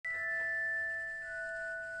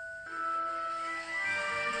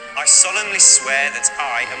solemnly swear that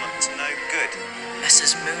I am up to no good.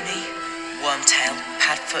 Messrs. Mooney, Wormtail,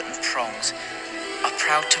 Padfoot and Prongs are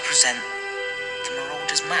proud to present the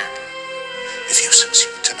Marauder's Map. If you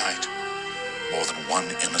succeed tonight, more than one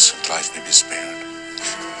innocent life may be spared.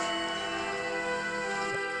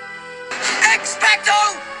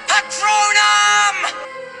 Expecto Patronum!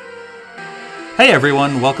 Hey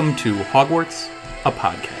everyone, welcome to Hogwarts, a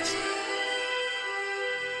podcast.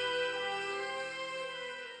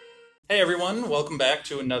 Hey everyone, welcome back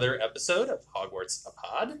to another episode of Hogwarts, a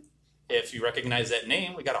pod. If you recognize that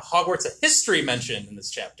name, we got a Hogwarts, a history mentioned in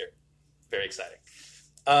this chapter. Very exciting.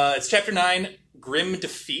 It's chapter 9, Grim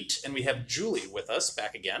Defeat, and we have Julie with us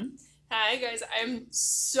back again. Hi guys, I'm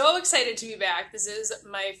so excited to be back. This is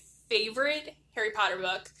my favorite Harry Potter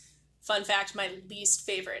book. Fun fact, my least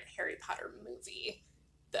favorite Harry Potter movie,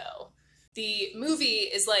 though. The movie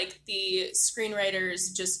is like the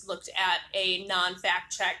screenwriters just looked at a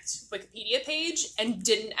non-fact-checked Wikipedia page and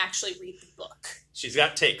didn't actually read the book. She's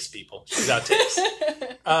got takes, people. She's got takes.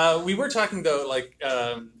 We were talking, though, like,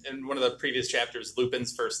 in one of the previous chapters,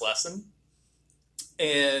 Lupin's first lesson,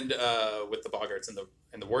 and with the Boggarts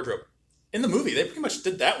and the wardrobe. In the movie, they pretty much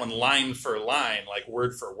did that one line for line, like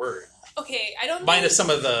word for word. Okay, I don't Minus some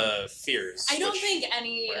of the fears. I don't think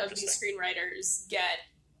any of these screenwriters get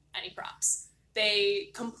any props. They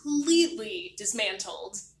completely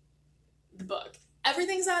dismantled the book.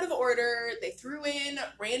 Everything's out of order. They threw in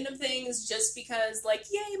random things just because, like,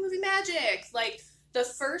 yay, movie magic. Like, the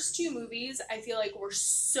first two movies, I feel like, were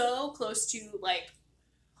so close to, like,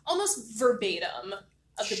 almost verbatim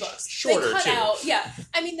of the books. Shorter, they cut too. out, yeah.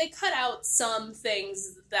 I mean, they cut out some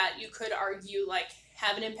things that you could argue, like,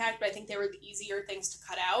 have an impact, but I think they were the easier things to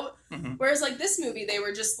cut out. Mm-hmm. Whereas, like, this movie, they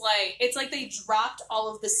were just, like, it's like they dropped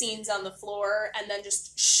all of the scenes on the floor and then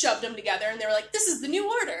just shoved them together, and they were like, this is the new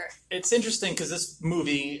order. It's interesting because this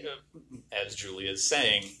movie, as Julie is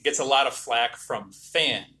saying, gets a lot of flack from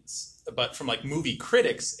fans, but from, like, movie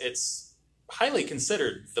critics, it's highly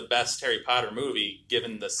considered the best Harry Potter movie,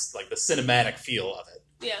 given this, like, the cinematic feel of it.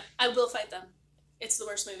 Yeah, I will fight them. It's the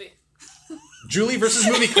worst movie. Julie versus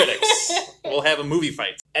movie critics. We'll have a movie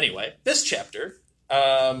fight. Anyway, this chapter,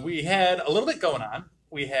 we had a little bit going on.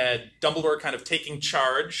 We had Dumbledore kind of taking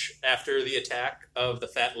charge after the attack of the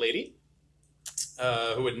fat lady,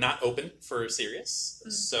 who would not open for Sirius.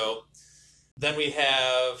 Mm. So then we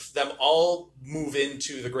have them all move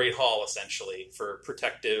into the Great Hall, essentially, for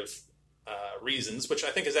protective reasons, which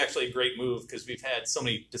I think is actually a great move because we've had so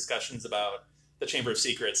many discussions about the Chamber of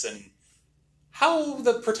Secrets and how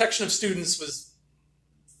the protection of students was,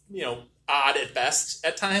 odd at best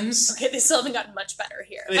at times. Okay, they still haven't gotten much better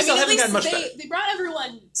here. They haven't gotten much better. They brought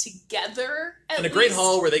everyone together in a great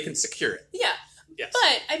hall where they can secure it. Yeah. Yes.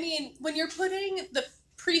 But, I mean, when you're putting the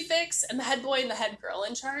prefix and the head boy and the head girl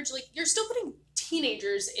in charge, like, you're still putting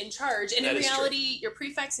teenagers in charge. And in reality, your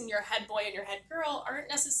prefix and your head boy and your head girl aren't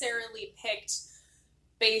necessarily picked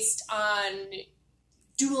based on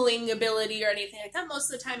dueling ability or anything like that.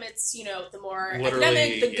 Most of the time it's, the more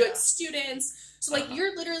academic, the good students. So, like,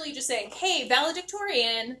 you're literally just saying, hey,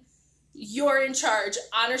 valedictorian, you're in charge.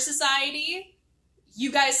 Honor Society,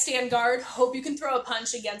 you guys stand guard. Hope you can throw a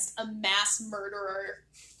punch against a mass murderer.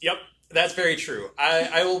 Yep, that's very true.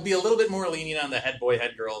 I will be a little bit more lenient on the head boy,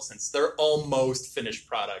 head girl, since they're almost finished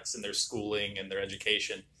products in their schooling and their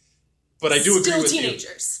education. But I do agree with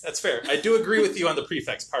teenagers. You. That's fair. I do agree with you on the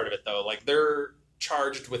prefix part of it, though. Like, they're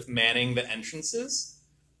charged with manning the entrances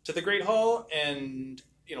to the Great Hall, and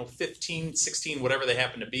 15, 16, whatever they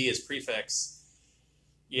happen to be as prefects.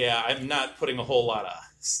 Yeah, I'm not putting a whole lot of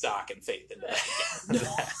stock and faith into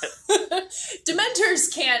that.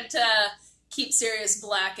 Dementors can't keep Sirius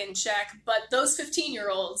Black in check, but those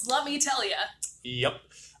 15-year-olds, let me tell you. Yep.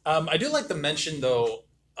 I do like the mention, though,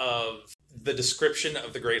 of the description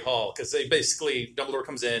of the Great Hall, because Dumbledore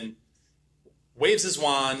comes in, waves his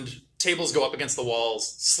wand, tables go up against the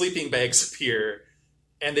walls, sleeping bags appear,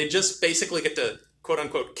 and they just basically get to,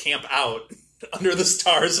 quote-unquote, camp out under the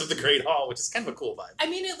stars of the Great Hall, which is kind of a cool vibe. I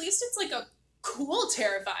mean, at least it's like a cool,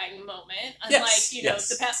 terrifying moment, unlike,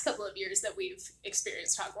 the past couple of years that we've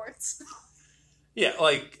experienced Hogwarts. Yeah,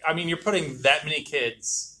 you're putting that many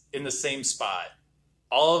kids in the same spot.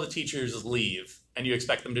 All of the teachers leave, and you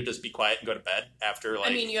expect them to just be quiet and go to bed after,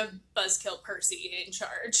 you have Buzzkill Percy in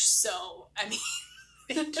charge, so,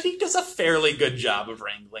 he does a fairly good job of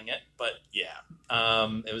wrangling it, but yeah,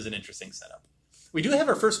 it was an interesting setup. We do have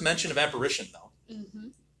our first mention of apparition,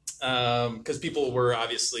 though, because people were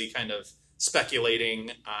obviously kind of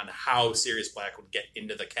speculating on how Sirius Black would get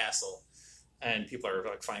into the castle, and people are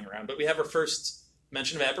flying around. But we have our first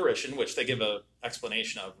mention of apparition, which they give a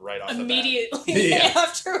explanation of right off Immediately the bat. Yeah.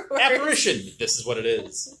 afterwards. Apparition. This is what it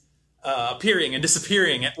is. Appearing and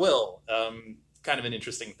disappearing at will. Kind of an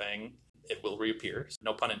interesting thing. It will reappear.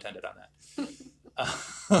 No pun intended on that.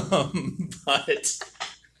 But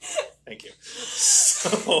thank you.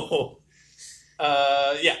 So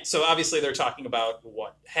so obviously they're talking about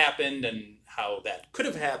what happened and how that could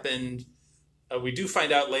have happened. We do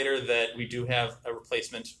find out later that we do have a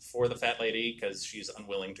replacement for the fat lady because she's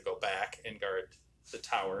unwilling to go back and guard the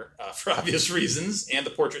tower for obvious reasons, and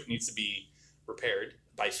the portrait needs to be repaired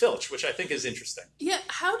by Filch, which I think is interesting. Yeah,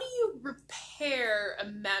 how do you repair a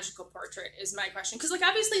magical portrait is my question. Because, like,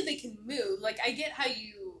 obviously they can move. Like, I get how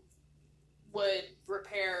you would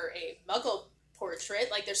repair a muggle portrait.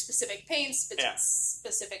 Like, there's specific paints,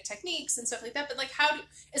 specific techniques and stuff like that. But, like,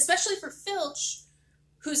 especially for Filch,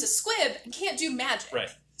 who's a squib and can't do magic. Right.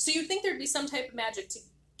 So you'd think there'd be some type of magic to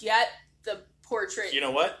get the portrait. You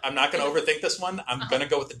know what? I'm not going to overthink this one. I'm going to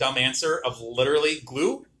go with the dumb answer of literally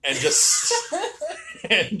glue and just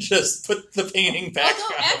put the painting back Although, on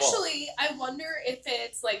the wall. actually, I wonder if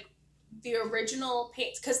it's like the original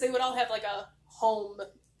paints, because they would all have like a home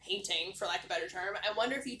painting, for lack of a better term. I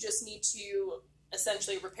wonder if you just need to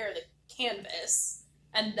essentially repair the canvas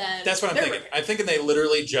and then... That's what I'm thinking. I'm thinking they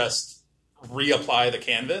literally just reapply the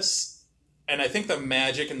canvas, and I think the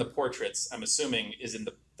magic in the portraits, I'm assuming, is in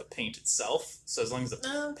the paint itself. So as long as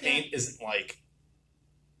the paint isn't like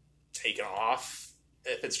taken off,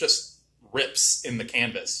 if it's just rips in the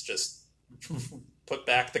canvas, just put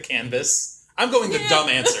back the canvas. I'm going the dumb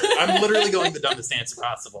answer. I'm literally going the dumbest answer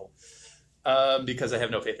possible because I have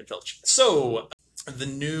no faith in Filch. So the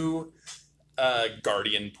new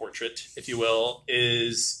Guardian portrait, if you will,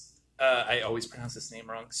 is I always pronounce this name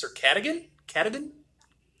wrong. Sir Cadogan? Cadogan?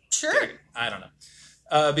 Sure. Cadogan? I don't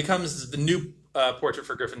know. Becomes the new portrait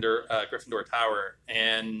for Gryffindor Tower,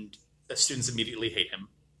 and the students immediately hate him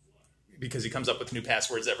because he comes up with new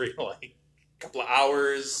passwords every couple of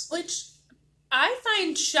hours. Which I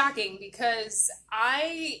find shocking because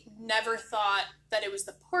I never thought that it was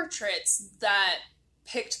the portraits that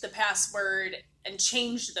picked the password and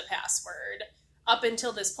changed the password. Up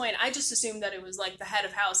until this point, I just assumed that it was like the head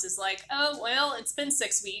of house is like, oh, well, it's been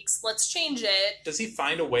 6 weeks. Let's change it. Does he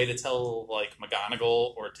find a way to tell, like,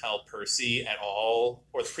 McGonagall or tell Percy at all?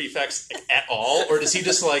 Or the prefects at all? Or does he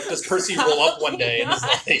just, like, does Percy roll up one day and is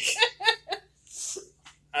like...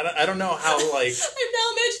 I don't know how, like... I'm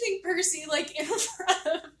now imagining Percy, like, in front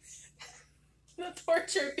of the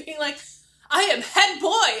portrait being like, I am head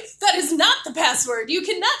boy. That is not the password. You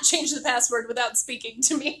cannot change the password without speaking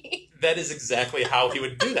to me. That is exactly how he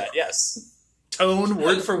would do that, yes. Tone,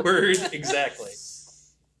 word for word, exactly.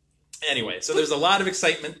 Anyway, so there's a lot of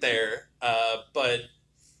excitement there, but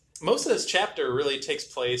most of this chapter really takes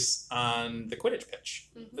place on the Quidditch pitch.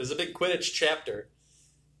 Mm-hmm. There's a big Quidditch chapter,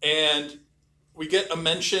 and we get a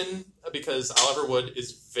mention, because Oliver Wood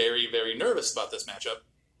is very, very nervous about this matchup.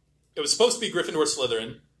 It was supposed to be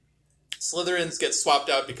Gryffindor-Slytherin. Slytherins get swapped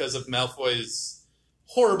out because of Malfoy's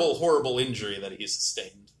horrible, horrible injury that he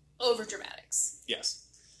sustained. Overdramatics. Yes.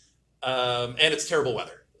 And it's terrible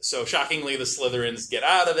weather. So shockingly, the Slytherins get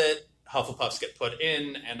out of it, Hufflepuffs get put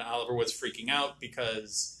in, and Oliver Wood's freaking out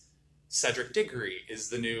because Cedric Diggory is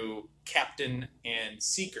the new captain and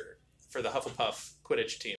seeker for the Hufflepuff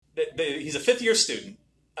Quidditch team. He's a fifth-year student.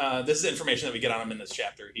 This is information that we get on him in this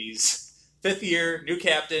chapter. He's fifth year, new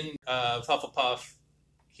captain of Hufflepuff.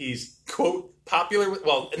 He's, quote, popular with...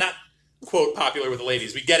 Well, not, quote, popular with the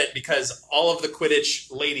ladies. We get it because all of the Quidditch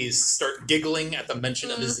ladies start giggling at the mention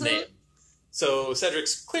of his name. So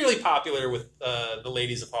Cedric's clearly popular with the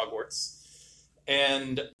ladies of Hogwarts.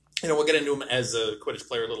 And, we'll get into him as a Quidditch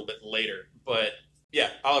player a little bit later. But, yeah,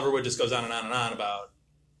 Oliver Wood just goes on and on and on about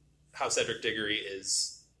how Cedric Diggory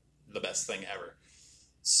is the best thing ever.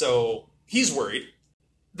 So he's worried.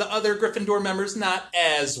 The other Gryffindor members not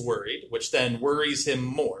as worried, which then worries him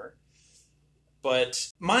more. But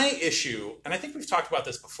my issue, and I think we've talked about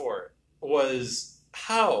this before, was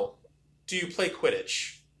how do you play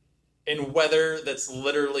Quidditch in weather that's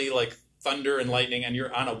literally like thunder and lightning and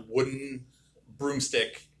you're on a wooden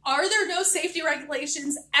broomstick? Are there no safety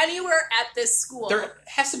regulations anywhere at this school? There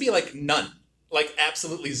has to be like none. Like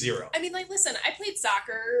absolutely zero. I mean, like, listen, I played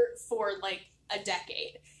soccer for like a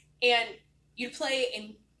decade. And you'd play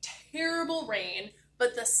in terrible rain,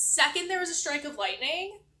 but the second there was a strike of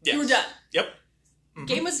lightning, you were done. Yep. Mm-hmm.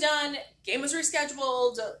 Game was done, game was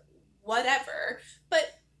rescheduled, whatever.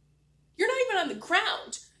 But you're not even on the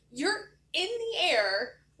ground. You're in the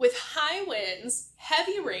air with high winds,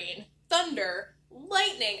 heavy rain, thunder,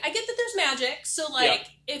 lightning. I get that there's magic, so, like,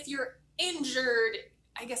 if you're injured,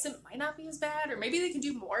 I guess it might not be as bad, or maybe they can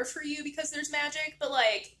do more for you because there's magic, but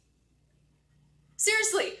like,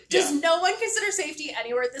 seriously, does no one consider safety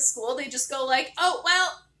anywhere at this school? They just go like, oh,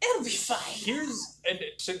 well, it'll be fine. And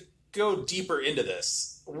to go deeper into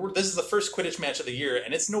this is the first Quidditch match of the year,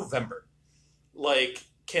 and it's November. Like,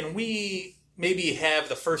 can we maybe have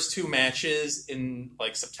the first 2 matches in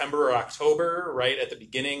like September or October, right at the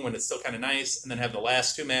beginning when it's still kind of nice, and then have the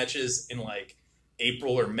last 2 matches in like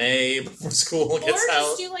April or May before school gets out? Or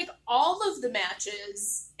just do like all of the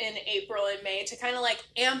matches in April and May to kind of like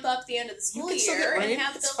amp up the end of the school year and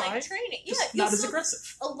have the like training. Just not as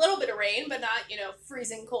aggressive. A little bit of rain, but not,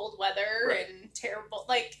 freezing cold weather and terrible.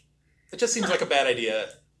 Like, it just seems like a bad idea.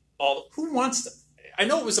 Who wants to? I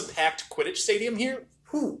know it was a packed Quidditch stadium here.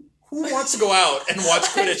 Who wants to go out and watch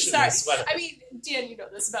Quidditch in this weather? I mean, Dan, you know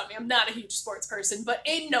this about me. I'm not a huge sports person, but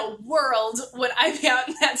in no world would I be out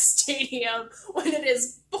in that stadium when it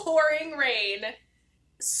is pouring rain,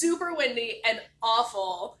 super windy, and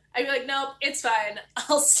awful. I'd be like, nope, it's fine.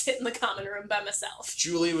 I'll sit in the common room by myself.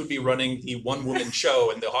 Julie would be running the one-woman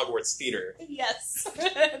show in the Hogwarts Theater. Yes,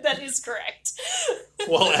 that is correct.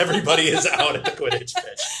 While everybody is out at the Quidditch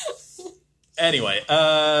pitch. Anyway,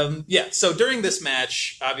 so during this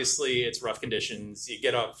match, obviously it's rough conditions. You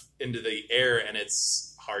get up into the air and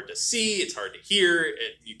it's hard to see, it's hard to hear,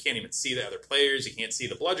 you can't even see the other players, you can't see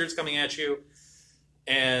the bludgers coming at you.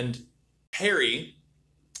 And Harry,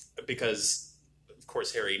 because of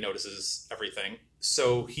course Harry notices everything,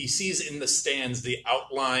 so he sees in the stands the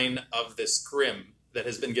outline of this Grim that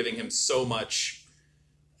has been giving him so much,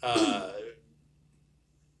 I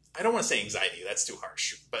don't want to say anxiety, that's too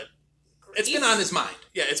harsh, but it's been on his mind.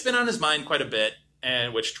 Yeah, it's been on his mind quite a bit,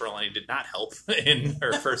 and which Trelawney did not help in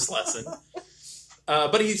her first lesson.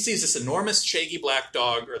 But he sees this enormous, shaggy black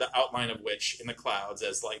dog, or the outline of which, in the clouds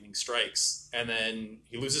as lightning strikes. And then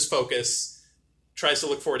he loses focus, tries to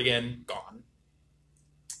look for it again, gone.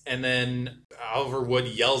 And then Oliver Wood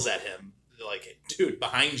yells at him, like, dude,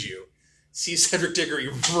 behind you. Sees Cedric Diggory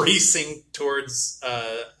racing towards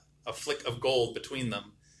a flick of gold between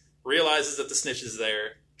them. Realizes that the snitch is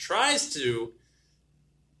there. Tries to,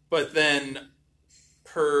 but then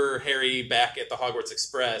per Harry back at the Hogwarts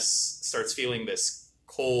Express starts feeling this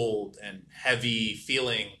cold and heavy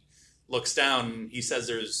feeling, looks down, he says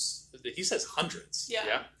hundreds.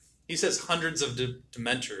 Yeah. He says hundreds of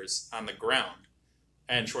Dementors on the ground,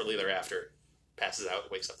 and shortly thereafter passes out,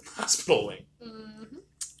 wakes up in the hospital wing. Mm-hmm.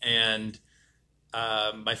 And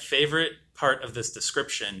my favorite part of this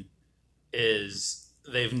description is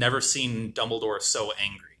they've never seen Dumbledore so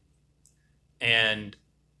angry. And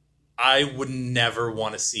I would never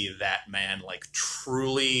want to see that man, like,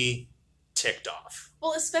 truly ticked off.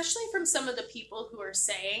 Well, especially from some of the people who are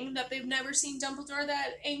saying that they've never seen Dumbledore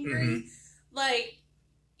that angry. Mm-hmm. Like,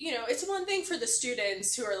 it's one thing for the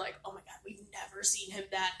students who are like, oh my god, we've never seen him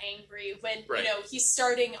that angry. When, he's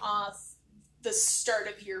starting off the start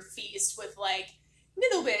of your feast with, like,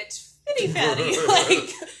 little bit Finny Fanny.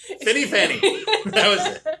 Like, Finny Fanny. That was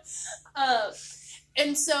it.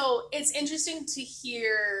 And so it's interesting to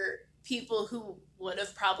hear people who would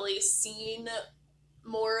have probably seen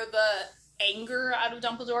more of a anger out of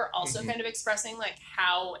Dumbledore also kind of expressing like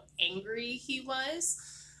how angry he was.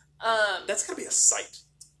 That's gotta be a sight.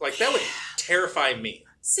 Like, that would terrify me.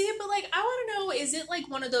 See, but like, I want to know, is it like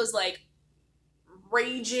one of those like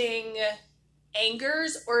raging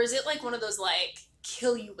angers, or is it like one of those like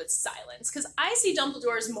kill you with silence? Because I see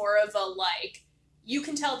Dumbledore as more of a like, you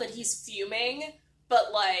can tell that he's fuming,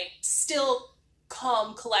 but, like, still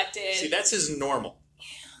calm, collected. See, that's his normal.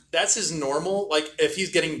 That's his normal. Like, if he's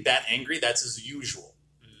getting that angry, that's his usual.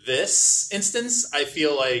 This instance, I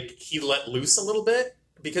feel like he let loose a little bit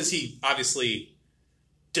because he obviously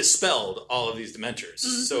dispelled all of these Dementors.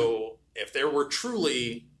 Mm-hmm. So if there were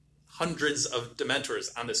truly hundreds of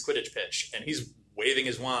Dementors on this Quidditch pitch and he's waving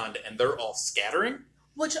his wand and they're all scattering.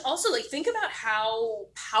 Which also, like, think about how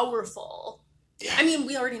powerful. Yeah. I mean,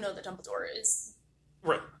 we already know that Dumbledore is...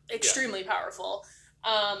 Right. Extremely powerful.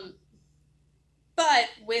 But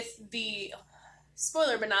with the,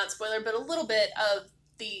 spoiler but not spoiler, but a little bit of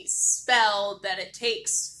the spell that it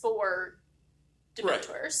takes for Dementors.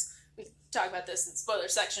 Right. We can talk about this in the spoiler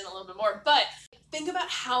section a little bit more, but think about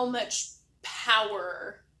how much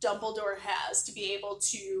power Dumbledore has to be able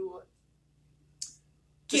to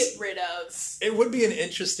get rid of. It would be an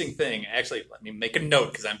interesting thing. Actually, let me make a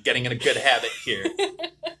note because I'm getting in a good habit here.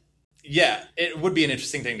 Yeah, it would be an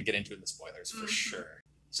interesting thing to get into in the spoilers, for sure.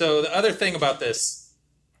 So the other thing about this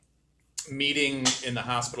meeting in the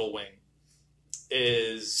hospital wing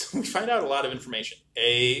is we find out a lot of information.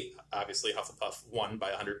 Obviously, Hufflepuff won by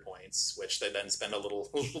 100 points, which they then spend a little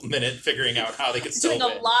minute figuring out how they could still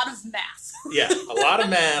Doing win. a lot of math. Yeah, a lot of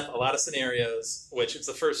math, a lot of scenarios, which it's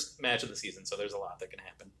the first match of the season, so there's a lot that can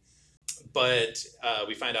happen. But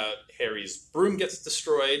we find out Harry's broom gets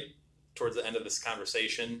destroyed towards the end of this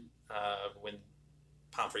conversation when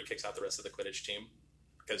Pomfrey kicks out the rest of the Quidditch team,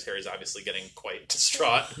 because Harry's obviously getting quite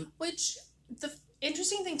distraught. Which, the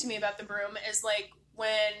interesting thing to me about the broom is, like,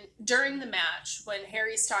 during the match, when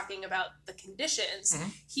Harry's talking about the conditions,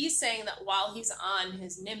 he's saying that while he's on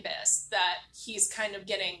his Nimbus, that he's kind of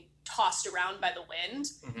getting tossed around by the wind.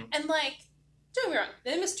 And, like, don't get me wrong,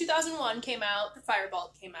 the Nimbus 2001 came out, the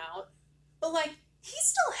Firebolt came out, but, like, he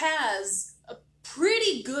still has a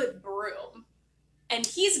pretty good broom, and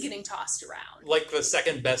he's getting tossed around. Like the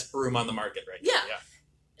second best broom on the market right now. Yeah.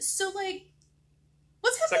 So, like,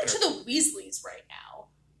 what's happening to the Weasleys right now?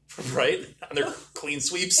 Right? On their clean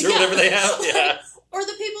sweeps or whatever they have? Yeah. Or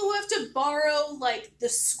the people who have to borrow, like, the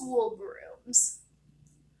school brooms.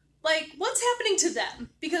 Like, what's happening to them?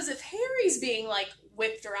 Because if Harry's being, like,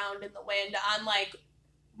 whipped around in the wind on, like,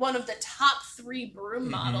 one of the top 3 broom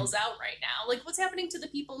models out right now, like, what's happening to the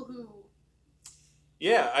people who...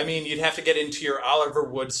 Yeah, I mean, you'd have to get into your Oliver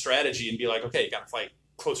Wood strategy and be like, okay, you gotta fly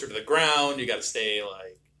closer to the ground, you gotta stay,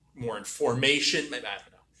 like, more in formation, maybe, I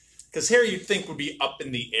don't know. Because Harry, you'd think, would be up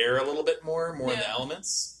in the air a little bit more in the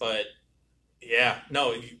elements. But,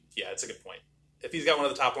 it's a good point. If he's got one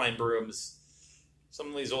of the top-line brooms, some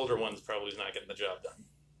of these older ones probably is not getting the job done.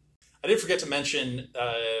 I did forget to mention,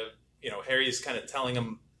 Harry's kind of telling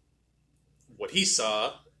him what he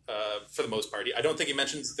saw, for the most part. I don't think he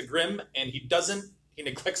mentions the Grim, and he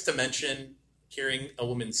neglects to mention hearing a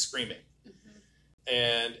woman screaming.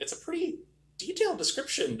 And it's a pretty detailed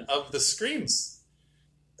description of the screams.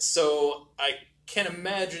 So I can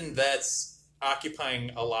imagine that's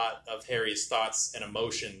occupying a lot of Harry's thoughts and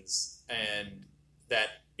emotions, and that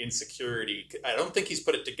insecurity. I don't think he's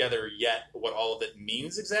put it together yet what all of it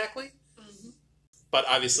means exactly. But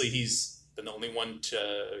obviously he's been the only one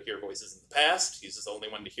to hear voices in the past. He's the only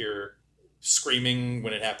one to hear screaming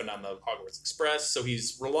when it happened on the Hogwarts Express. So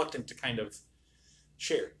he's reluctant to kind of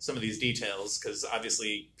share some of these details, because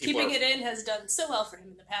obviously keeping it in has done so well for him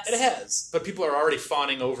in the past. It has, but people are already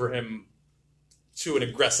fawning over him to an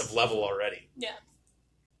aggressive level already. Yeah.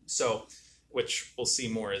 So, which we'll see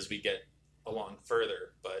more as we get along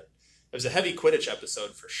further. But it was a heavy Quidditch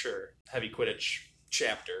episode for sure. Heavy Quidditch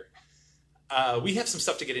chapter. We have some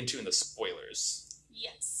stuff to get into in the spoilers.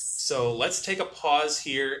 Yes. So let's take a pause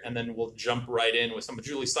here, and then we'll jump right in with some of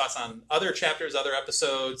Julie's thoughts on other chapters, other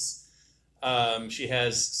episodes. She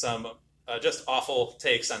has some just awful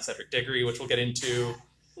takes on Cedric Diggory, which we'll get into.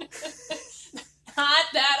 Not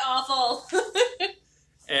that awful.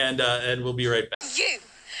 and we'll be right back.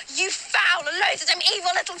 You foul, loathsome,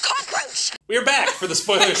 evil little cockroach! We're back for the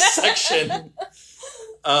spoilers section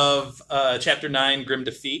of Chapter 9, Grim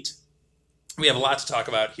Defeat. We have a lot to talk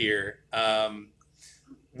about here.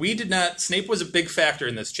 Snape was a big factor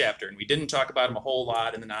in this chapter, and we didn't talk about him a whole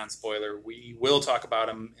lot in the non-spoiler. We will talk about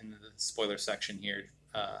him in the spoiler section here.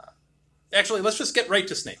 Actually, let's just get right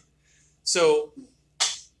to Snape. So,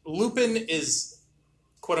 Lupin is,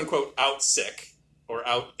 quote-unquote, out sick, or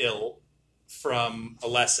out ill, from a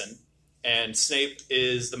lesson, and Snape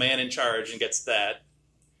is the man in charge and gets that.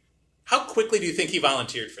 How quickly do you think he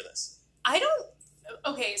volunteered for this? I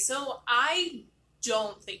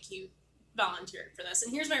don't think he volunteered for this,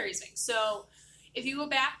 and here's my reasoning. So, if you go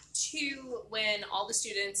back to when all the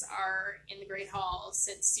students are in the Great Hall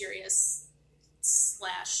since Sirius /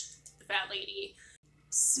 the Fat Lady,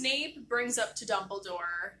 Snape brings up to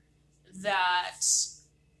Dumbledore that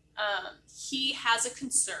he has a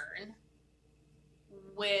concern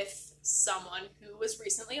with someone who was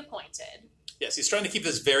recently appointed. Yes, he's trying to keep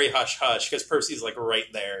this very hush-hush because Percy's, like,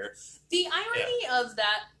 right there. The irony of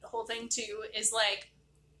that whole thing, too, is, like,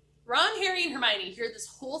 Ron, Harry, and Hermione hear this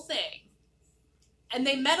whole thing, and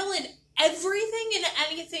they meddle in everything and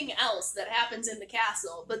anything else that happens in the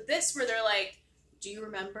castle, but this where they're like, do you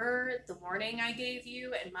remember the warning I gave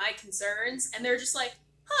you and my concerns? And they're just like,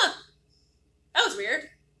 that was weird.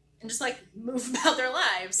 And just, like, move about their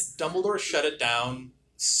lives. Dumbledore shut it down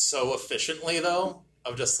so efficiently, though,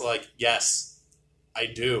 of just like, yes, I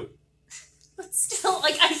do. But still,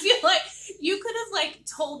 like, I feel like you could have, like,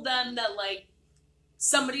 told them that, like,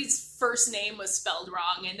 somebody's first name was spelled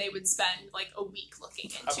wrong and they would spend, like, a week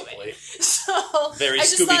looking into it. So, very I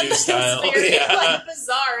just thought Scooby-Doo style. It was very, Yeah. like,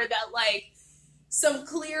 bizarre that, like, some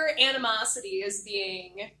clear animosity is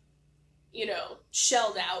being,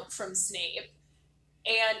 shelled out from Snape.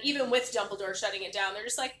 And even with Dumbledore shutting it down, they're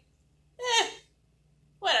just like,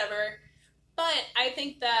 whatever. But I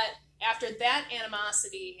think that after that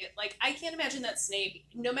animosity, like, I can't imagine that Snape,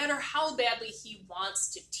 no matter how badly he wants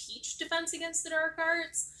to teach Defense Against the Dark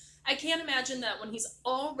Arts, I can't imagine that when he's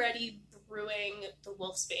already brewing the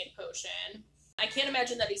Wolfsbane potion, I can't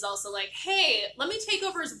imagine that he's also like, hey, let me take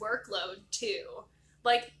over his workload too.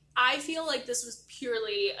 Like, I feel like this was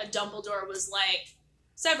purely a Dumbledore was like,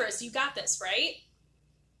 Severus, you got this, right?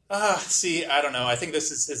 See, I don't know. I think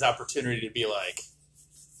this is his opportunity to be like,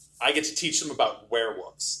 I get to teach them about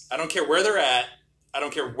werewolves. I don't care where they're at. I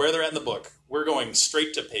don't care where they're at in the book. We're going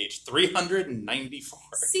straight to page 394.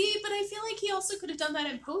 See, but I feel like he also could have done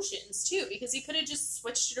that in potions, too, because he could have just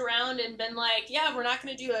switched it around and been like, yeah, we're not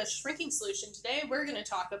going to do a shrinking solution today. We're going to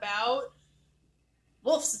talk about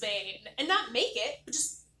Wolfsbane. And not make it, but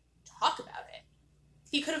just talk about it.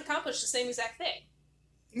 He could have accomplished the same exact thing.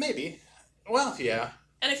 Maybe. Well, yeah.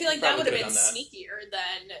 And I feel like that would have been sneakier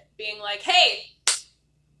than being like, hey,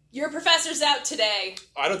 your professor's out today.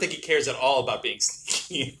 I don't think he cares at all about being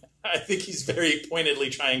sneaky. I think he's very pointedly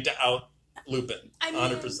trying to out Lupin,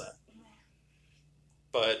 100%.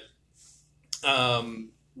 But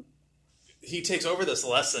he takes over this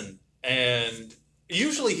lesson, and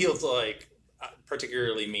usually he's like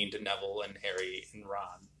particularly mean to Neville and Harry and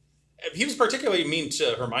Ron. He was particularly mean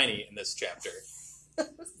to Hermione in this chapter.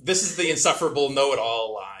 This is the insufferable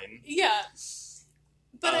know-it-all line. Yeah.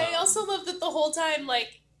 But I also love that the whole time,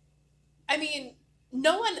 like, I mean,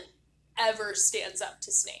 no one ever stands up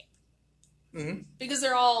to Snape. Mm-hmm. Because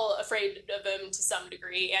they're all afraid of him to some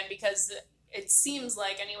degree, and because it seems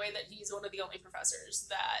like, anyway, that he's one of the only professors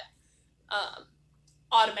that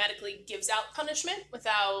automatically gives out punishment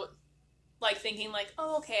without, like, thinking, like,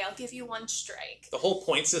 oh, okay, I'll give you one strike. The whole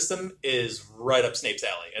point system is right up Snape's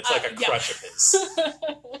alley. It's like a crush of his.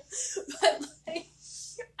 But, like,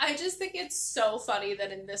 I just think it's so funny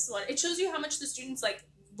that in this one, it shows you how much the students, like,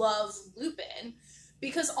 love Lupin,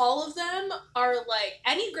 because all of them are, like,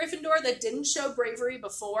 any Gryffindor that didn't show bravery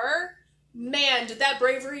before, man, did that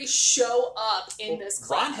bravery show up in this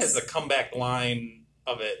class. Ron has the comeback line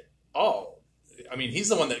of it all. I mean, he's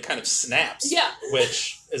the one that kind of snaps, yeah,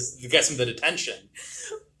 which gets him the detention.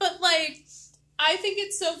 But, like, I think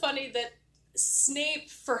it's so funny that Snape,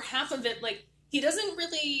 for half of it, like, he doesn't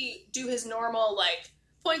really do his normal, like,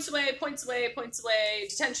 points away,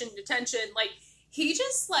 detention, like, he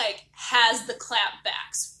just, like, has the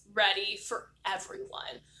clapbacks ready for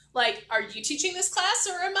everyone. Like, are you teaching this class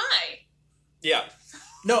or am I? Yeah.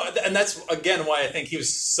 No, and that's, again, why I think he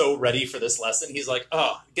was so ready for this lesson. He's like,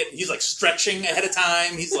 he's like stretching ahead of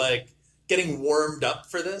time. He's like getting warmed up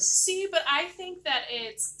for this. See, but I think that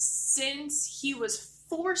it's since he was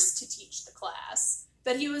forced to teach the class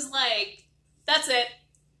that he was like, that's it.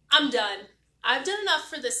 I'm done. I've done enough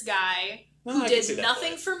for this guy who did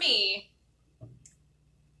nothing for me.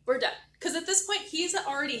 We're done. Because at this point, he's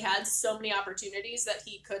already had so many opportunities that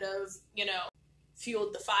he could have, you know,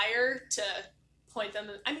 fueled the fire to point them.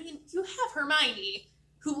 I mean, you have Hermione,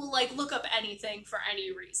 who will, like, look up anything for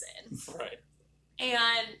any reason. Right.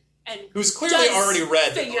 And who's clearly already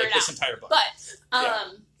read, like, this entire book.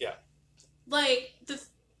 But, yeah. Like,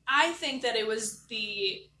 I think that it was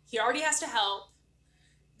he already has to help.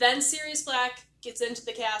 Then Sirius Black gets into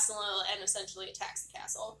the castle and essentially attacks the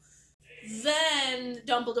castle. Then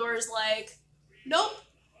Dumbledore's like, nope,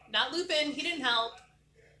 not Lupin, he didn't help.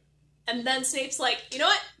 And then Snape's like, you know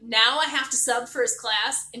what? Now I have to sub for his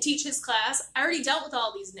class and teach his class. I already dealt with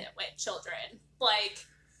all these nitwit children. Like,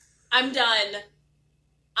 I'm done.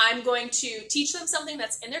 I'm going to teach them something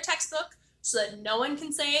that's in their textbook so that no one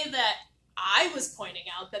can say that I was pointing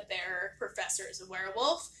out that their professor is a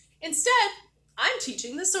werewolf. Instead, I'm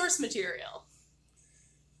teaching the source material.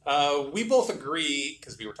 We both agree,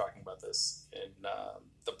 because we were talking about this in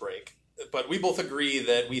the break, but we both agree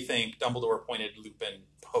that we think Dumbledore appointed Lupin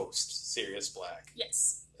post Sirius Black.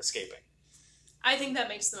 Yes. Escaping. I think that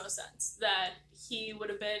makes the most sense. That he would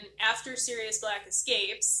have been, after Sirius Black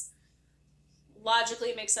escapes, logically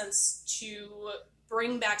it makes sense to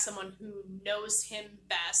bring back someone who knows him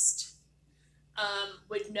best,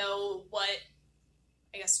 would know what,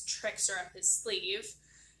 I guess, tricks are up his sleeve.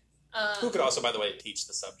 Who could also, by the way, teach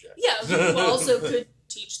the subject. Yeah, who also could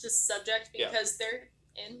teach this subject because they're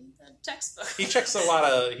in the textbook. He checks a lot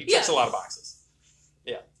of boxes.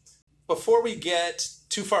 Yeah. Before we get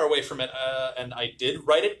too far away from it, and I did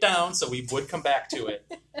write it down, so we would come back to it.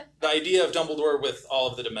 The idea of Dumbledore with all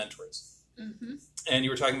of the Dementors. Mm-hmm. And you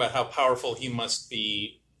were talking about how powerful he must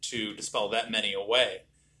be to dispel that many away.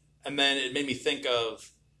 And then it made me think of,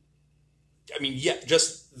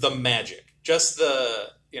 just the magic. Just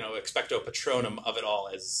the, expecto patronum of it all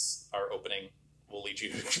as our opening will lead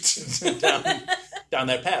you down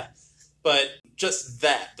that path. But just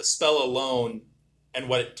that, the spell alone and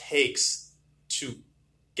what it takes to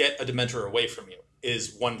get a Dementor away from you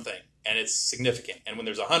is one thing, and it's significant. And when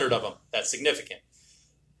there's 100 of them, that's significant.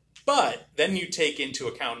 But then you take into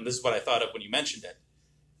account, and this is what I thought of when you mentioned it,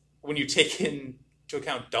 when you take into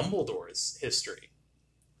account Dumbledore's history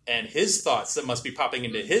and his thoughts that must be popping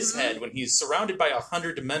into his head when he's surrounded by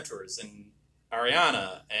 100 Dementors and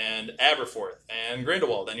Ariana and Aberforth and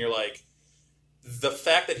Grindelwald, and you're like, the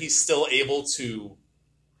fact that he's still able to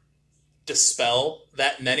dispel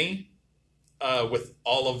that many with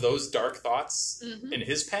all of those dark thoughts in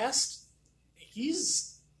his past,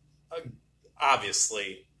 he's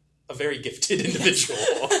obviously a very gifted individual.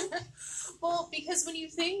 Well, because when you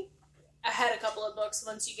think ahead a couple of books,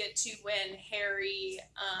 once you get to when Harry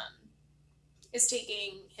is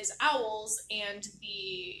taking his owls and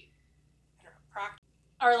the Proctor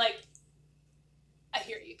are like, I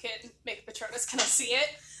hear you, kid. Make a Patronus. Can I see it?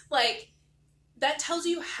 Like, that tells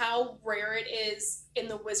you how rare it is in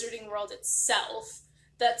the wizarding world itself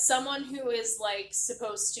that someone who is, like,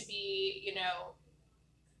 supposed to be, you know,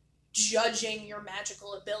 judging your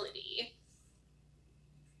magical ability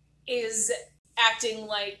is acting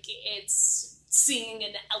like it's seeing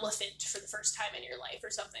an elephant for the first time in your life or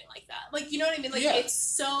something like that. Like, you know what I mean? Like, it's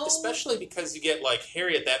so... Especially because you get, like,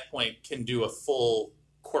 Harry at that point can do a full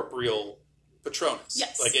corporeal Patronus.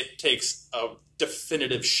 Yes. Like, it takes a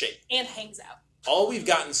definitive shape. And hangs out. All we've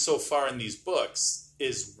gotten so far in these books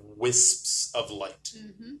is wisps of light.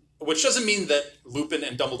 Which doesn't mean that Lupin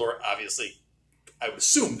and Dumbledore, obviously, I would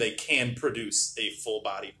assume they can produce a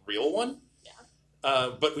full-bodied real one.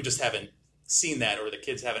 Yeah. But we just haven't seen that, or the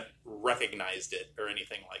kids haven't recognized it or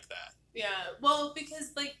anything like that. Yeah, well,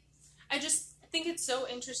 because, like, I just think it's so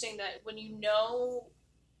interesting that when you know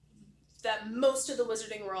that most of the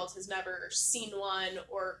wizarding world has never seen one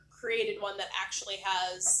or created one that actually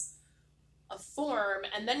has a form,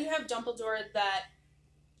 and then you have Dumbledore that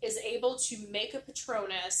is able to make a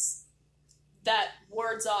Patronus that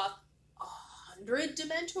wards off 100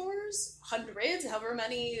 Dementors, hundreds, however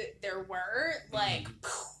many there were, like...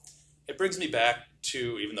 It brings me back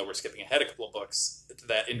to, even though we're skipping ahead a couple of books, to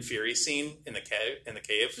that Inferi scene in the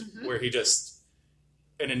cave, where he just,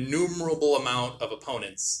 an innumerable amount of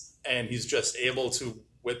opponents, and he's just able to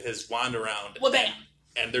whip his wand around,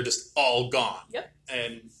 and they're just all gone. Yep.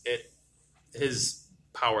 And his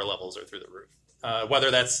power levels are through the roof.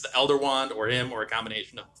 Whether that's the Elder Wand or him or a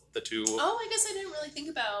combination of the two. Oh, I guess I didn't really think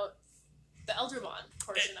about the Elder Wand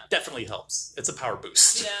portion of it. Definitely helps. It's a power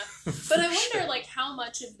boost. Yeah. But I wonder, like, how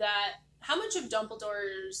much of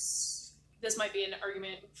Dumbledore's, this might be an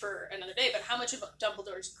argument for another day, but how much of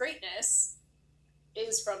Dumbledore's greatness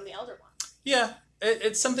is from the Elder Wand? Yeah.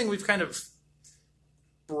 It's something we've kind of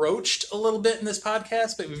broached a little bit in this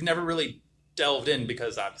podcast, but we've never really delved in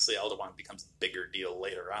because obviously Elder Wand becomes a bigger deal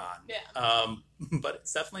later on. Yeah. But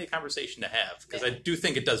it's definitely a conversation to have because I do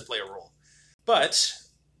think it does play a role. But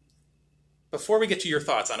before we get to your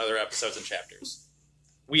thoughts on other episodes and chapters,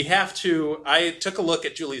 I took a look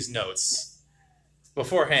at Julie's notes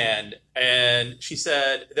beforehand, and she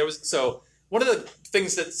said one of the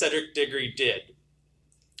things that Cedric Diggory did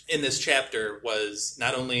in this chapter was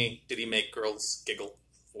not only did he make girls giggle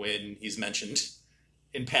when he's mentioned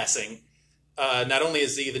in passing, not only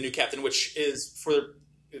is he the new captain, which is, for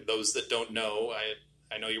those that don't know,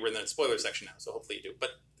 I know you were in the spoiler section now, so hopefully you do, but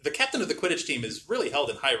the captain of the Quidditch team is really held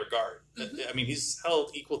in high regard. I mean, he's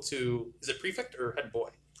held equal to, is it prefect or head boy?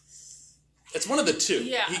 It's one of the two.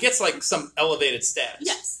 Yeah. He gets like some elevated status.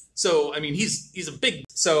 Yes. So, I mean, he's a big...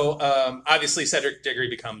 So, obviously, Cedric Diggory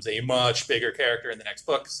becomes a much bigger character in the next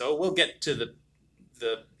book, so we'll get to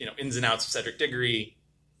the ins and outs of Cedric Diggory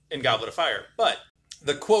in Goblet of Fire. But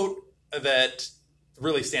the quote that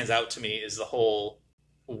really stands out to me is the whole,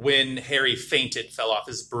 when Harry fainted, fell off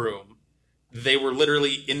his broom, they were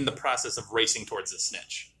literally in the process of racing towards the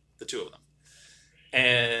snitch, the two of them.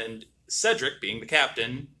 And Cedric, being the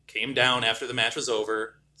captain, came down after the match was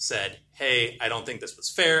over, said, hey, I don't think this was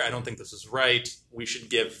fair. I don't think this was right. We should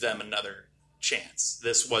give them another chance.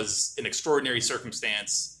 This was an extraordinary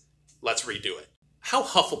circumstance. Let's redo it. How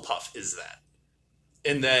Hufflepuff is that?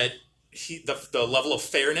 In that the level of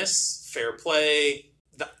fairness, fair play,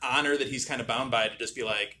 the honor that he's kind of bound by to just be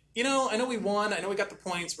like, I know we won. I know we got the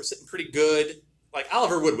points. We're sitting pretty good. Like,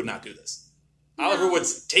 Oliver Wood would not do this. No. Oliver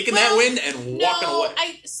Wood's taking that win and walking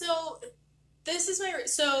away. This is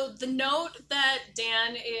so the note that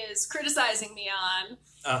Dan is criticizing me on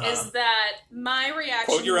is that my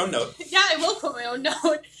reaction... Quote your own note. Yeah, I will quote my own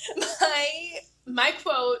note. My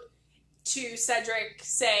quote to Cedric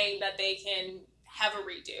saying that they can have a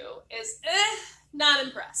redo is, Not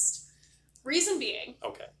impressed. Reason being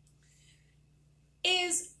Okay.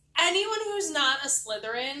 is anyone who's not a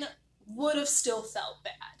Slytherin would have still felt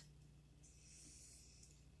bad.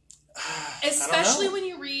 Especially when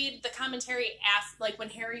you read the commentary after, like when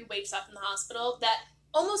Harry wakes up in the hospital, that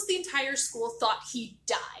almost the entire school thought he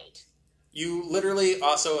died. You literally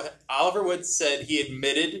also, Oliver Wood said he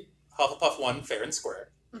admitted Hufflepuff won fair and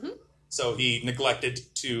square. Mhm. So he neglected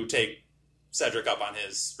to take Cedric up on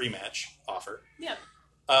his rematch offer. Yeah.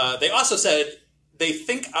 They also said they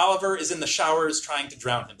think Oliver is in the showers trying to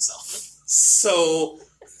drown himself. So,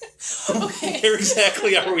 Okay. where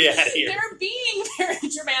exactly are we at here? They're being very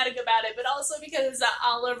dramatic about it, but also because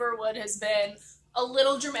Oliver Wood has been a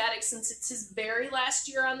little dramatic since it's his very last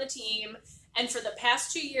year on the team. And for the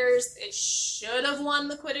past 2 years, it should have won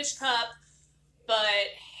the Quidditch Cup, but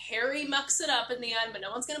Harry mucks it up in the end, but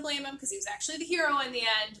no one's going to blame him because he was actually the hero in the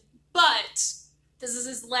end. But this is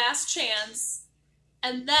his last chance.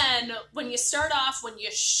 And then when you start off when you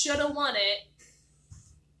should have won it,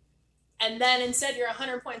 and then instead you're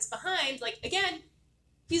 100 points behind, like, again,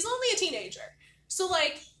 he's only a teenager. So,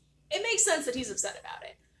 like, it makes sense that he's upset about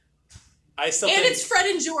it. I still And think it's Fred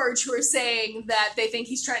and George who are saying that they think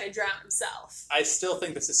he's trying to drown himself. I still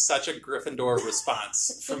think this is such a Gryffindor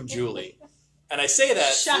response from Julie. And I say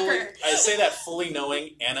that Shocker. fully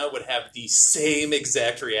knowing Anna would have the same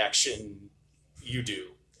exact reaction you do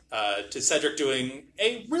to Cedric doing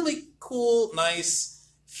a really cool, nice,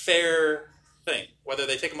 fair thing, whether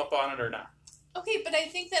they take him up on it or not. Okay, but I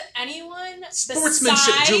think that anyone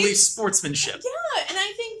Sportsmanship, besides... Julie, sportsmanship. Yeah, and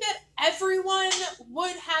I think that everyone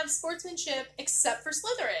would have sportsmanship except for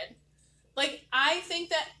Slytherin. Like, I think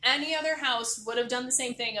that any other house would have done the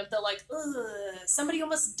same thing of the, like, ugh, somebody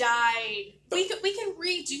almost died. We can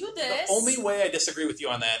redo this. The only way I disagree with you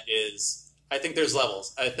on that is I think there's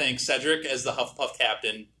levels. I think Cedric as the Hufflepuff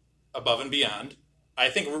captain, above and beyond. I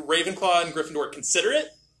think Ravenclaw and Gryffindor consider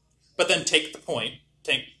it, but then take the point,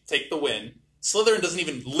 take the win. Slytherin doesn't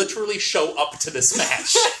even literally show up to this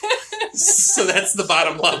match. So that's the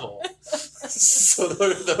bottom level. So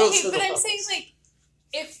those Okay, are but the I'm levels. saying, like,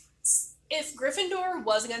 if Gryffindor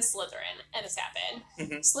was against Slytherin and this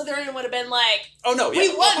happened, Slytherin would have been like, Oh, no, yeah. we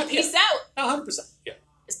won, Oh, peace yeah. out. 100%. Yeah.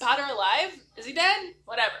 Is Potter alive? Is he dead?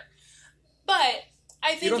 Whatever. But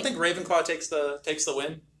I think... You don't think Ravenclaw takes the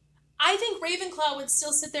win? I think Ravenclaw would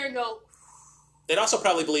still sit there and go, They'd also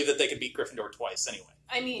probably believe that they could beat Gryffindor twice anyway.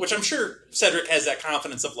 I mean... Which I'm sure Cedric has that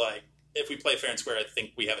confidence of, like, if we play fair and square, I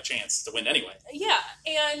think we have a chance to win anyway. Yeah,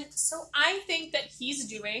 and so I think that he's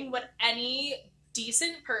doing what any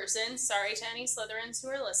decent person, sorry to any Slytherins who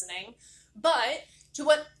are listening, but to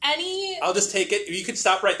what any... I'll just take it. You can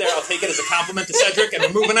stop right there. I'll take it as a compliment to Cedric, and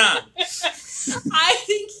we're moving on. I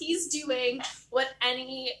think he's doing what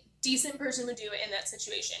any decent person would do in that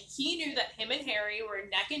situation. He knew that him and Harry were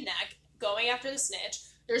neck and neck going after the snitch.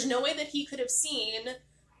 There's no way that he could have seen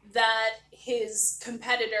that his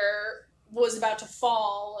competitor was about to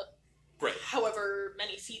fall, Right. however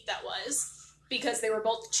many feet that was, because they were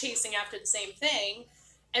both chasing after the same thing.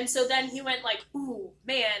 And so then he went like, ooh,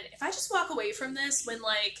 man, if I just walk away from this when,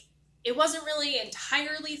 like, it wasn't really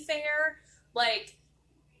entirely fair, like,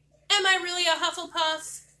 am I really a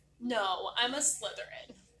Hufflepuff? No, I'm a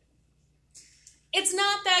Slytherin. It's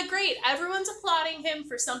not that great. Everyone's applauding him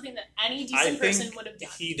for something that any decent person would have done.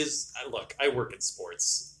 He does. Look, I work in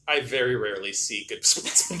sports. I very rarely see good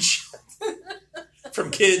sportsmanship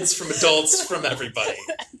from kids, from adults, from everybody.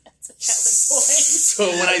 That's a valid point. So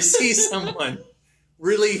when I see someone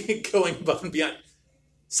really going above and beyond,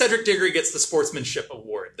 Cedric Diggory gets the sportsmanship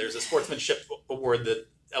award. There's a sportsmanship award that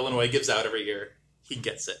Illinois gives out every year. He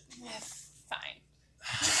gets it. Fine.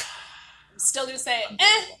 I'm still going to say,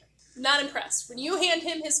 not impressed. When you hand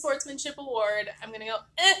him his sportsmanship award, I'm going to go,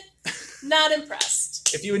 not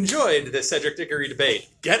impressed. If you enjoyed the Cedric Diggory debate,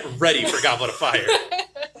 get ready for Goblet of Fire.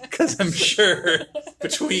 Because I'm sure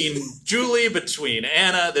between Julie, between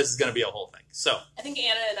Anna, this is going to be a whole thing. So, I think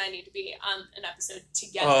Anna and I need to be on an episode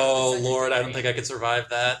together. oh with Cedric Lord, I don't Diggory. think I could survive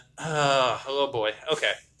that. Oh boy.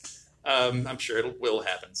 Okay. I'm sure it will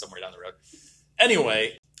happen somewhere down the road.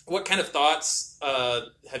 Anyway, what kind of thoughts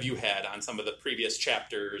have you had on some of the previous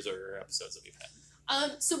chapters or episodes that we've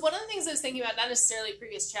had? So one of the things I was thinking about, not necessarily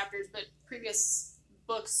previous chapters, but previous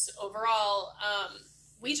books overall,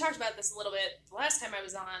 we talked about this a little bit the last time I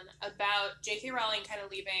was on, about J.K. Rowling kind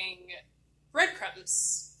of leaving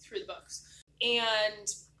breadcrumbs through the books. And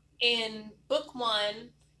in book one,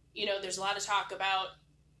 you know, there's a lot of talk about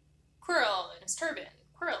Quirrell and his turban,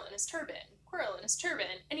 Quirrell and his turban, Quirrell and his turban.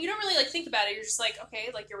 And you don't really, like, think about it. You're just like,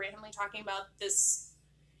 okay, like, you're randomly talking about this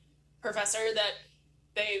professor that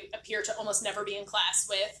they appear to almost never be in class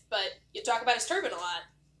with, but you talk about his turban a lot.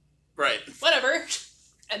 Right. Whatever.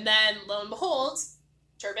 And then, lo and behold,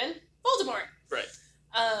 turban, Voldemort. Right.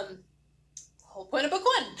 The whole point of book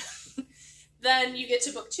 1. Then you get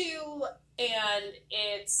to book 2, and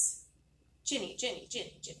it's Ginny.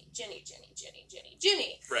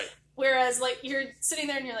 Right. Whereas, like, you're sitting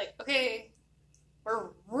there and you're like, okay, we're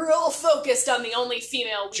real focused on the only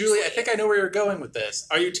female Weasley. Julie, I think I know where you're going with this.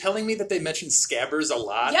 Are you telling me that they mentioned Scabbers a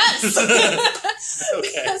lot? Yes!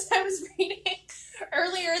 Okay. Because I was reading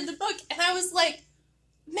earlier in the book, and I was like,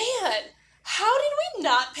 man, how did we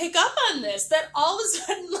not pick up on this? That all of a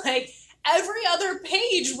sudden, like, every other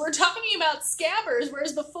page we're talking about Scabbers,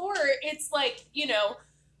 whereas before it's like, you know,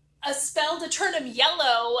 a spell to turn him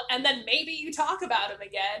yellow, and then maybe you talk about him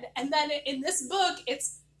again. And then in this book,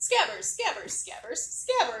 it's Scabbers.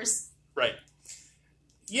 Right.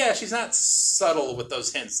 Yeah, she's not subtle with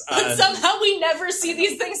those hints. But somehow we never see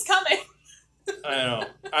these things coming. I know.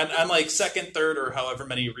 On like second, third, or however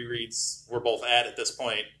many rereads we're both at this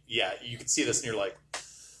point, yeah, you can see this and you're like,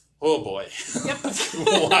 oh boy. Yep.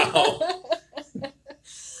 Wow.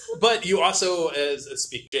 But you also, as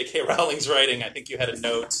speaking J.K. Rowling's writing, I think you had a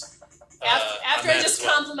note. After on I that just as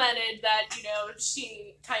well. complimented that, you know,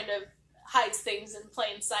 she kind of hides things in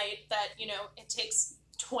plain sight, that, you know, it takes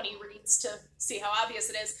 20 reads to see how obvious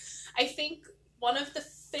it is. I think one of the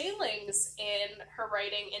failings in her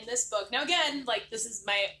writing in this book, now again, like, this is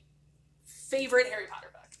my favorite Harry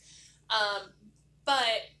Potter book,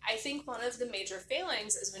 but I think one of the major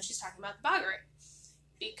failings is when she's talking about the Boggart,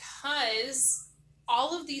 because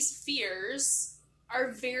all of these fears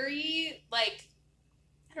are very, like,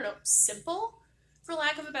 I don't know, simple, for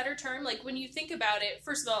lack of a better term. Like, when you think about it,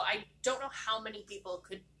 first of all, I don't know how many people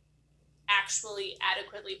could actually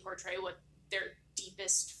adequately portray what their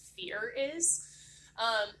deepest fear is.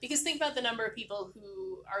 Because think about the number of people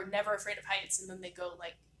who are never afraid of heights, and then they go,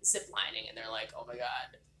 like, zip lining, and they're like, oh my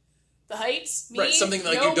god, the heights? Me? Right, something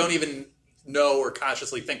like Nope. you don't even know or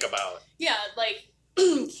consciously think about. Yeah, like,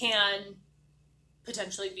 can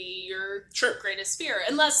potentially be your Sure. greatest fear.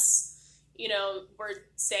 Unless, you know, we're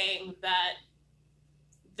saying that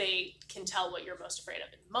they can tell what you're most afraid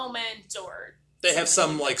of in the moment, or... They have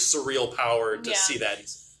some, like, surreal power to Yeah. see that.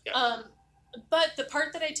 Yeah. But the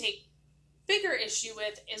part that I take bigger issue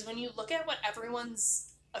with is when you look at what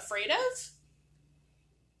everyone's afraid of,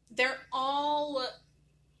 they're all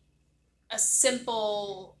a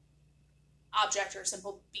simple object or a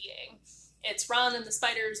simple being. It's Ron and the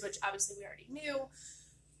spiders, which obviously we already knew,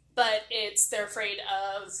 but they're afraid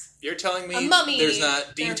of... You're telling me a mummy. there's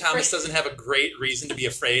not... Dean They're Thomas afraid- doesn't have a great reason to be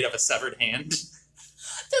afraid of a severed hand? That's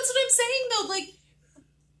what I'm saying, though. Like,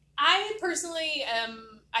 I personally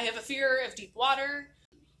I have a fear of deep water.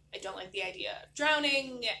 I don't like the idea of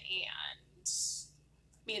drowning, and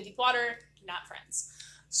me and deep water, not friends.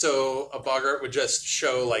 So a boggart would just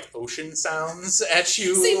show, like, ocean sounds at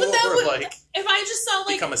you? See, but that or, would... like... If I just saw,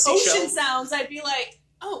 like, become a seashell? ocean sounds, I'd be like,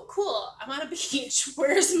 oh, cool, I'm on a beach.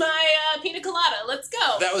 Where's my pina colada? Let's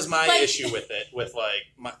go. That was my Like- issue with it, with,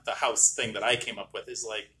 like, the house thing that I came up with, is,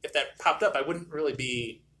 like, if that popped up, I wouldn't really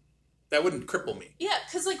be... That wouldn't cripple me. Yeah,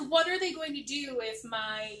 because, like, what are they going to do if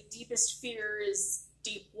my deepest fear is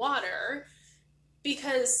deep water?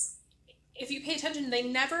 Because if you pay attention, they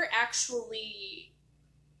never actually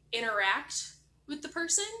interact with the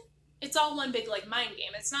person. It's all one big, like, mind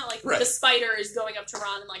game. It's not like Right. the spider is going up to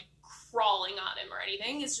Ron and, like, crawling on him or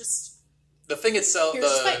anything. It's just... The thing itself, Here's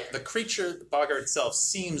a spider. the creature, the boggart itself,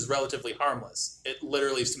 seems relatively harmless. It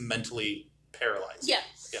literally is mentally paralyzed. Yeah.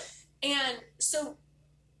 Yeah. And so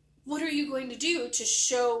what are you going to do to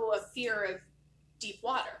show a fear of deep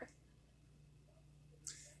water?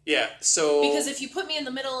 Yeah, so... Because if you put me in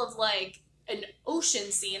the middle of, like, an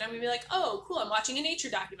ocean scene, I'm going to be like, oh, cool, I'm watching a nature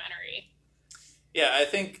documentary. Yeah, I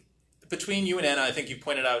think between you and Anna, I think you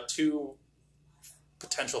pointed out two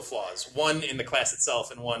potential flaws. One in the class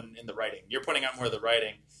itself and one in the writing. You're pointing out more of the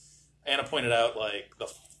writing. Anna pointed out, like,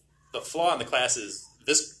 the flaw in the class is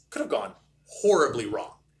this could have gone horribly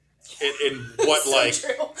wrong. In what, So like,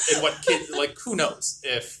 true. in what kids, like, who knows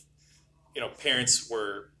if, you know, parents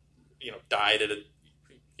were, you know, died at a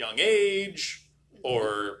young age,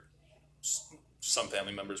 or some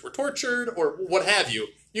family members were tortured, or what have you.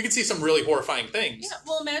 You can see some really horrifying things. Yeah,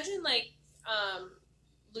 well, imagine, like,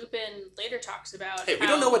 Lupin later talks about Hey, we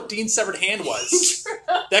how- don't know what Dean's severed hand was.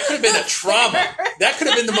 That could have been a trauma. That could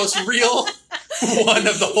have been the most real one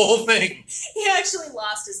of the whole thing. He actually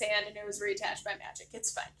lost his hand and it was reattached by magic.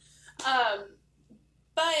 It's fine.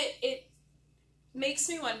 But makes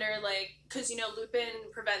me wonder, like, because,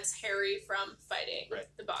 Lupin prevents Harry from fighting Right.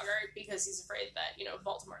 the Boggart because he's afraid that,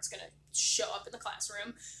 Voldemort's going to show up in the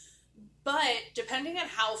classroom. But depending on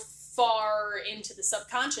how far into the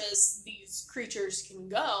subconscious these creatures can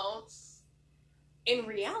go, in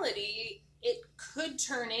reality, it could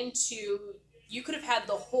turn into, you could have had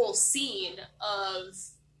the whole scene of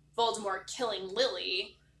Voldemort killing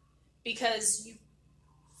Lily, because you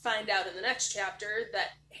find out in the next chapter that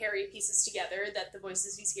Harry pieces together that the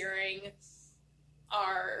voices he's hearing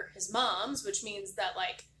are his mom's, which means that,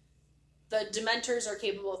 like, the Dementors are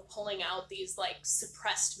capable of pulling out these, like,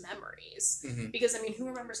 suppressed memories. Mm-hmm. Because, I mean, who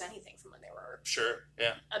remembers anything from when they were Sure,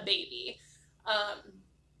 yeah. a baby?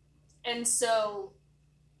 And so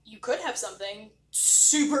you could have something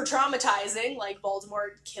super traumatizing, like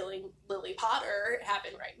Voldemort killing Lily Potter,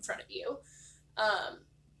 happen right in front of you.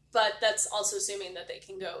 But that's also assuming that they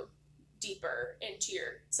can go deeper into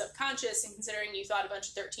your subconscious, and considering you thought a bunch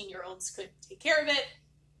of 13-year-olds could take care of it,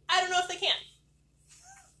 I don't know if they can.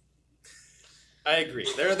 I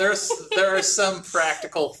agree. There are some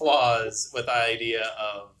practical flaws with the idea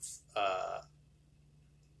of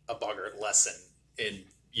a Boggart lesson in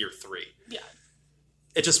year 3. Yeah.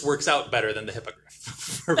 It just works out better than the Hippogriff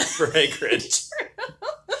for Hagrid.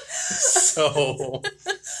 So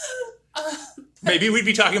maybe we'd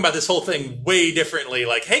be talking about this whole thing way differently.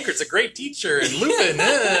 Like, Hagrid's a great teacher, and Lupin,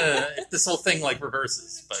 if this whole thing, like,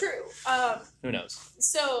 reverses. But True. who knows?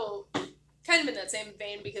 So, kind of in that same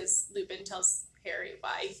vein, because Lupin tells Harry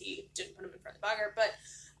why he didn't put him in front of the Boggart, but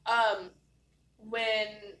when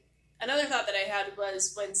another thought that I had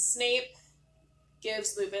was when Snape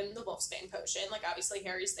gives Lupin the Wolfsbane potion, like, obviously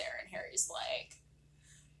Harry's there, and Harry's like,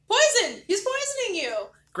 poison! He's poisoning you!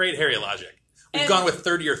 Great Harry logic. We've And- gone with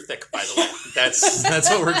third year thick, by the way. That's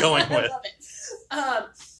what we're going I with. love it.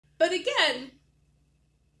 But again,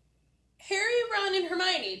 Harry, Ron, and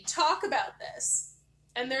Hermione talk about this,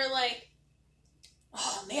 and they're like,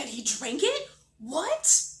 oh man, he drank it?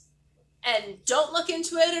 What? And don't look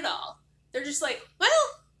into it at all. They're just like, well,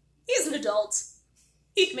 he's an adult.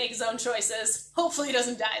 He can make his own choices. Hopefully he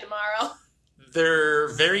doesn't die tomorrow. They're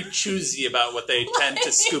very choosy about what they tend to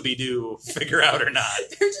Scooby-Doo figure out or not.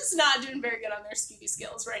 They're just not doing very good on their Scooby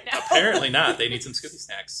skills right now. Apparently not. They need some Scooby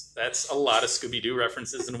snacks. That's a lot of Scooby-Doo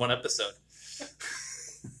references in one episode.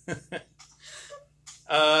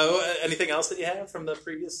 Anything else that you have from the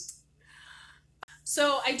previous?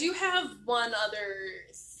 So I do have one other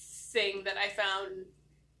thing that I found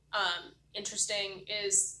interesting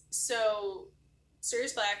is, so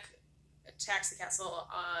Sirius Black attacks the castle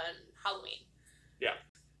on Halloween. Yeah.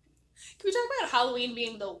 Can we talk about Halloween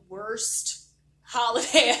being the worst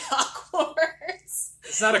holiday at Hogwarts?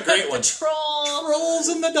 It's not a great one. The troll. Trolls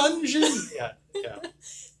in the dungeon. Yeah.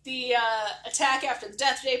 The attack after the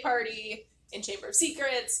Death Day party in Chamber of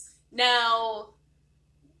Secrets. Now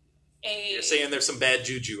You're saying there's some bad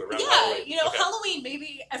juju around yeah, Halloween. Okay. Halloween,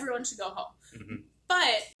 maybe everyone should go home. Mm-hmm.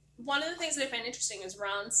 But one of the things that I find interesting is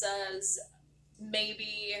Ron says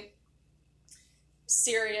maybe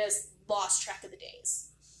Sirius lost track of the days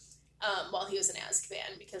while he was in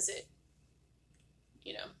Azkaban because it,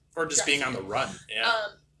 Or just being on the run. Yeah.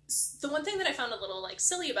 the one thing that I found a little like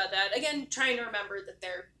silly about that, again, trying to remember that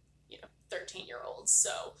they're 13-year-olds,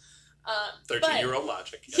 so 13-year-old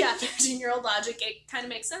logic. yeah, 13-year-old logic, it kind of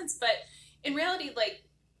makes sense, but in reality, like,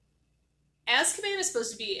 Azkaban is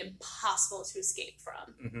supposed to be impossible to escape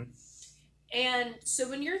from. Mm-hmm. And so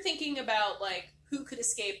when you're thinking about, like, who could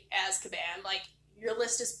escape Azkaban, like, your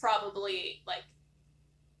list is probably, like,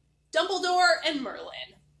 Dumbledore and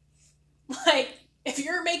Merlin. Like, if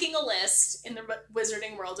you're making a list in the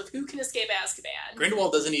wizarding world of who can escape Azkaban...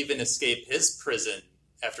 Grindelwald doesn't even escape his prison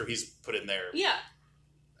after he's put in there. Yeah.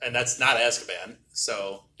 And that's not Azkaban,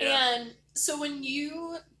 so... Yeah. And so when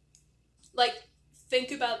you, like,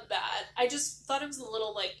 think about that, I just thought it was a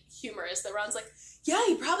little, like, humorous that Ron's like, yeah,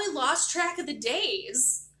 he probably lost track of the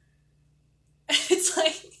days. It's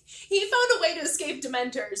like, he found a way to escape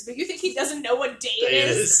Dementors, but you think he doesn't know what day it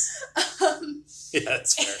is? Yeah,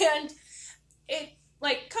 that's fair. And it,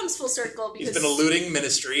 like, comes full circle because... He's been eluding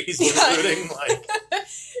ministry. He's been eluding, like...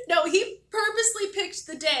 No, he purposely picked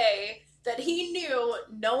the day that he knew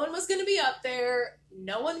no one was going to be up there,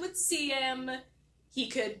 no one would see him, he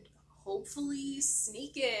could hopefully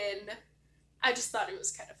sneak in. I just thought it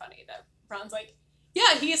was kind of funny that Ron's like,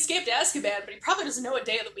 yeah, he escaped Azkaban, but he probably doesn't know what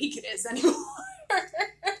day of the week it is anymore.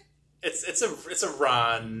 It's a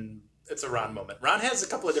Ron moment. Ron has a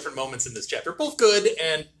couple of different moments in this chapter, both good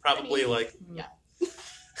and probably yeah.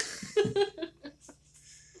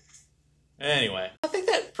 Anyway, I think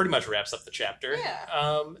that pretty much wraps up the chapter.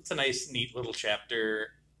 Yeah. It's a nice, neat little chapter.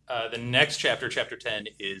 The next chapter, chapter 10,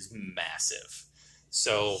 is massive.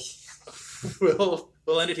 So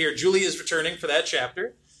we'll end it here. Julie is returning for that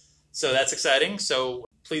chapter, so that's exciting. So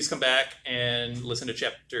please come back and listen to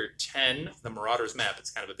chapter 10, The Marauder's Map.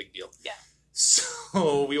 It's kind of a big deal. Yeah.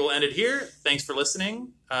 So we will end it here. Thanks for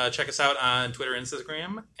listening. Check us out on Twitter and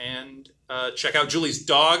Instagram, and check out Julie's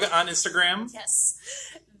dog on Instagram. Yes.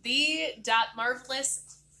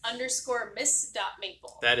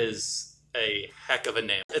 the.marvelous_miss.maple. That is a heck of a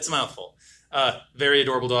name. It's a mouthful. Very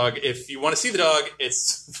adorable dog. If you want to see the dog,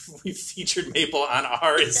 we featured Maple on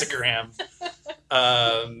our Instagram,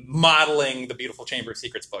 modeling the beautiful Chamber of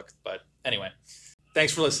Secrets book. But anyway,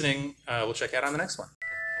 thanks for listening. We'll check out on the next one.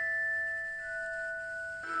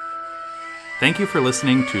 Thank you for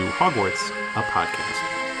listening to Hogwarts, a podcast.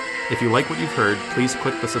 If you like what you've heard, please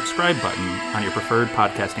click the subscribe button on your preferred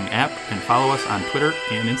podcasting app and follow us on Twitter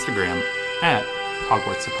and Instagram at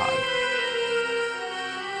Hogwarts a Pod.